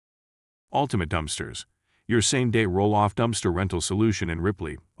Ultimate Dumpsters, your same-day roll-off dumpster rental solution in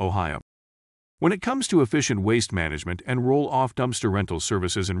Ripley, Ohio. When it comes to efficient waste management and roll-off dumpster rental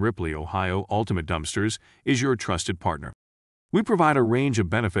services in Ripley, Ohio, Ultimate Dumpsters is your trusted partner. We provide a range of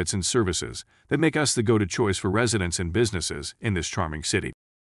benefits and services that make us the go-to choice for residents and businesses in this charming city.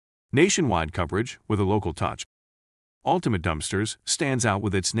 Nationwide coverage with a local touch. Ultimate Dumpsters stands out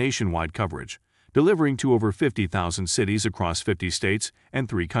with its nationwide coverage, delivering to over 50,000 cities across 50 states and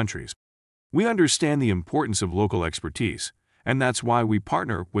 3 countries. We understand the importance of local expertise, and that's why we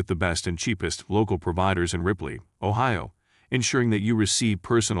partner with the best and cheapest local providers in Ripley, Ohio, ensuring that you receive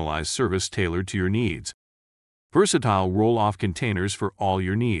personalized service tailored to your needs. Versatile roll-off containers for all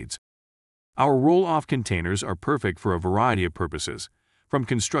your needs. Our roll-off containers are perfect for a variety of purposes, from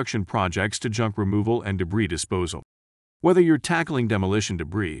construction projects to junk removal and debris disposal. Whether you're tackling demolition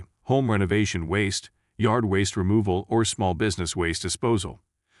debris, home renovation waste, yard waste removal, or small business waste disposal,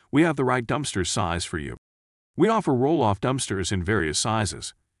 we have the right dumpster size for you. We offer roll-off dumpsters in various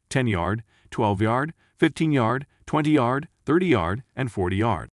sizes: 10-yard, 12-yard, 15-yard, 20-yard, 30-yard, and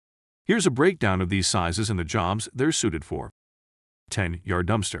 40-yard. Here's a breakdown of these sizes and the jobs they're suited for. 10-yard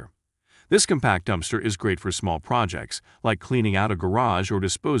dumpster. This compact dumpster is great for small projects, like cleaning out a garage or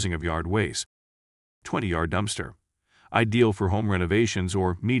disposing of yard waste. 20-yard dumpster. Ideal for home renovations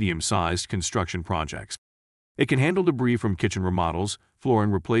or medium-sized construction projects. It can handle debris from kitchen remodels,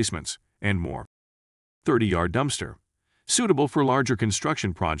 flooring replacements, and more. 30-yard dumpster. Suitable for larger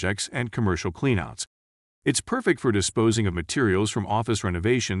construction projects and commercial cleanouts. It's perfect for disposing of materials from office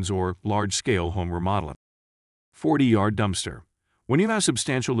renovations or large-scale home remodeling. 40-yard dumpster. When you have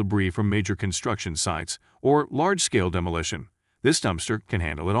substantial debris from major construction sites or large-scale demolition, this dumpster can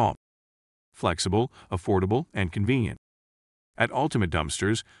handle it all. Flexible, affordable, and convenient. At Ultimate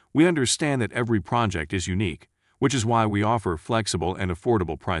Dumpsters, we understand that every project is unique, which is why we offer flexible and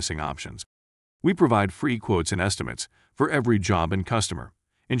affordable pricing options. We provide free quotes and estimates for every job and customer,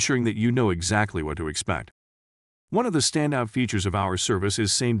 ensuring that you know exactly what to expect. One of the standout features of our service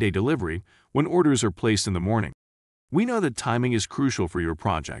is same-day delivery when orders are placed in the morning. We know that timing is crucial for your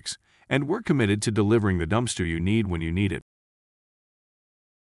projects, and we're committed to delivering the dumpster you need when you need it.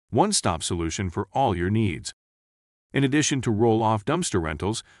 One-stop solution for all your needs. In addition to roll-off dumpster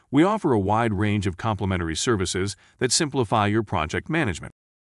rentals, we offer a wide range of complementary services that simplify your project management.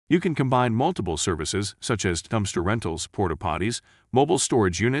 You can combine multiple services such as dumpster rentals, porta-potties, mobile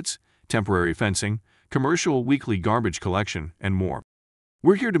storage units, temporary fencing, commercial weekly garbage collection, and more.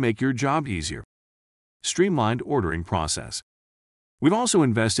 We're here to make your job easier. Streamlined ordering process. We've also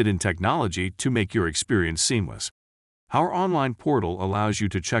invested in technology to make your experience seamless. Our online portal allows you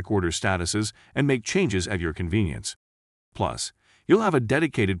to check order statuses and make changes at your convenience. Plus, you'll have a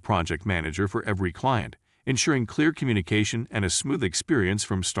dedicated project manager for every client, ensuring clear communication and a smooth experience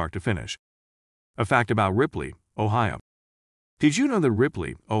from start to finish. A fact about Ripley, Ohio. Did you know that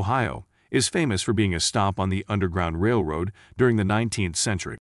Ripley, Ohio, is famous for being a stop on the Underground Railroad during the 19th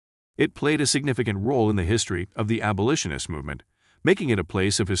century? It played a significant role in the history of the abolitionist movement, making it a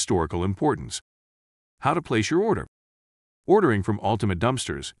place of historical importance. How to place your order. Ordering from Ultimate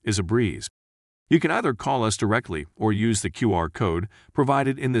Dumpsters is a breeze. You can either call us directly or use the QR code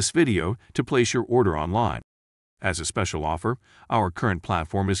provided in this video to place your order online. As a special offer, our current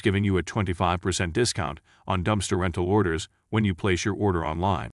platform is giving you a 25% discount on dumpster rental orders when you place your order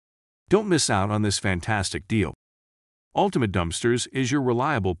online. Don't miss out on this fantastic deal. Ultimate Dumpsters is your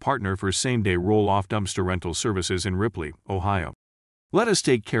reliable partner for same-day roll-off dumpster rental services in Ripley, Ohio. Let us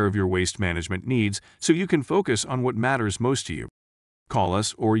take care of your waste management needs so you can focus on what matters most to you. Call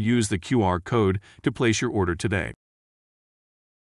us or use the QR code to place your order today.